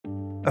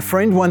A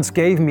friend once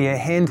gave me a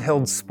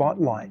handheld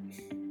spotlight.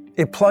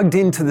 It plugged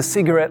into the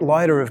cigarette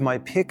lighter of my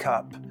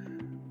pickup,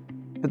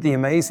 but the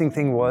amazing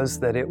thing was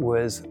that it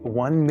was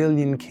 1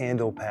 million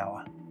candle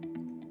power.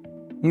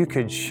 You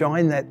could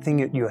shine that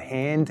thing at your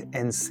hand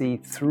and see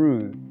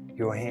through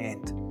your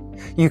hand.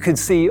 You could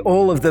see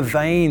all of the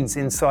veins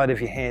inside of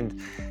your hand.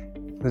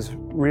 It was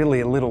really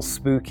a little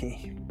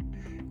spooky.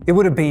 It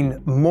would have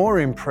been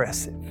more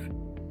impressive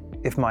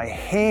if my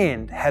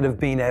hand had have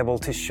been able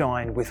to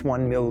shine with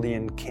 1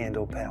 million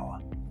candle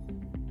power.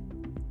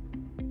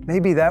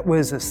 Maybe that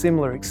was a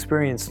similar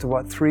experience to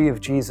what 3 of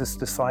Jesus'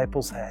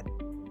 disciples had.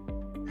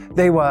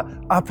 They were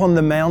up on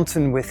the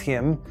mountain with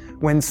him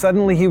when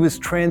suddenly he was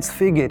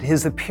transfigured,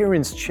 his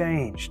appearance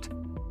changed,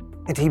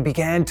 and he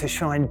began to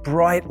shine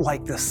bright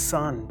like the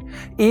sun.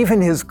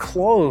 Even his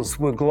clothes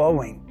were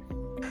glowing.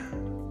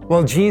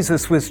 While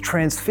Jesus was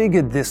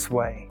transfigured this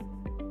way,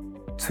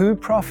 2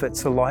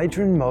 prophets,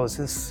 Elijah and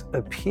Moses,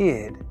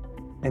 appeared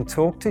and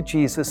talked to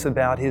Jesus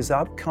about his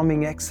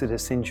upcoming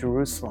exodus in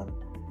Jerusalem,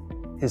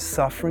 his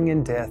suffering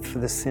and death for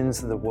the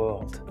sins of the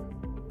world.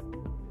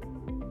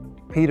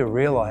 Peter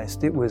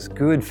realized it was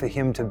good for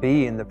him to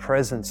be in the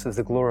presence of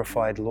the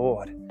glorified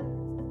Lord.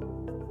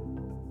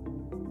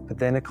 But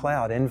then a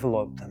cloud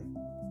enveloped them,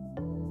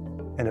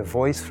 and a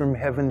voice from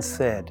heaven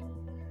said,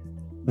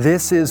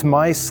 "This is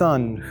my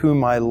Son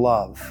whom I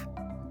love.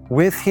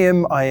 With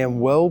him I am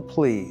well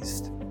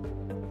pleased.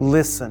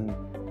 Listen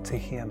to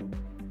him."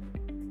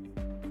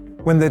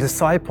 When the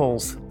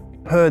disciples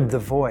heard the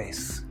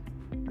voice,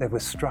 they were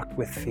struck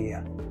with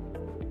fear.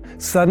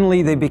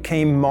 Suddenly they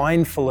became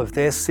mindful of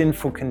their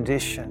sinful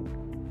condition,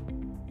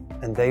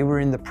 and they were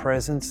in the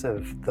presence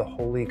of the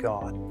Holy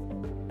God.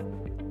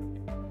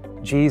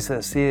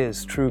 Jesus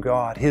is true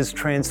God. His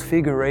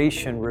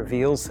transfiguration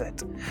reveals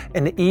it.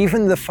 And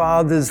even the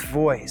Father's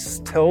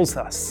voice tells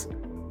us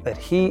that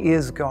He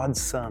is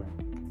God's Son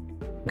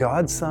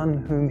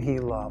whom He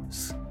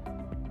loves.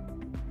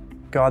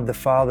 God the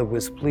Father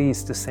was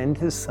pleased to send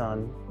His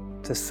Son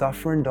to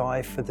suffer and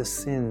die for the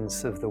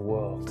sins of the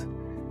world.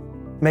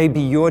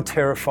 Maybe you're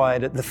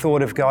terrified at the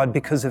thought of God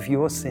because of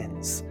your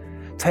sins.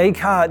 Take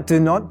heart, do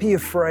not be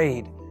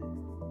afraid,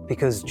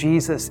 because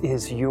Jesus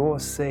is your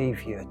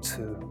Savior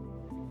too.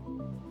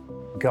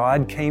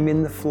 God came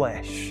in the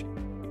flesh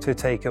to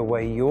take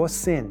away your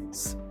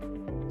sins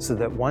so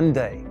that one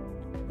day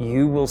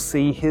you will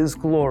see His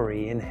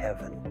glory in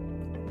heaven.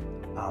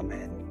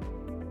 Amen.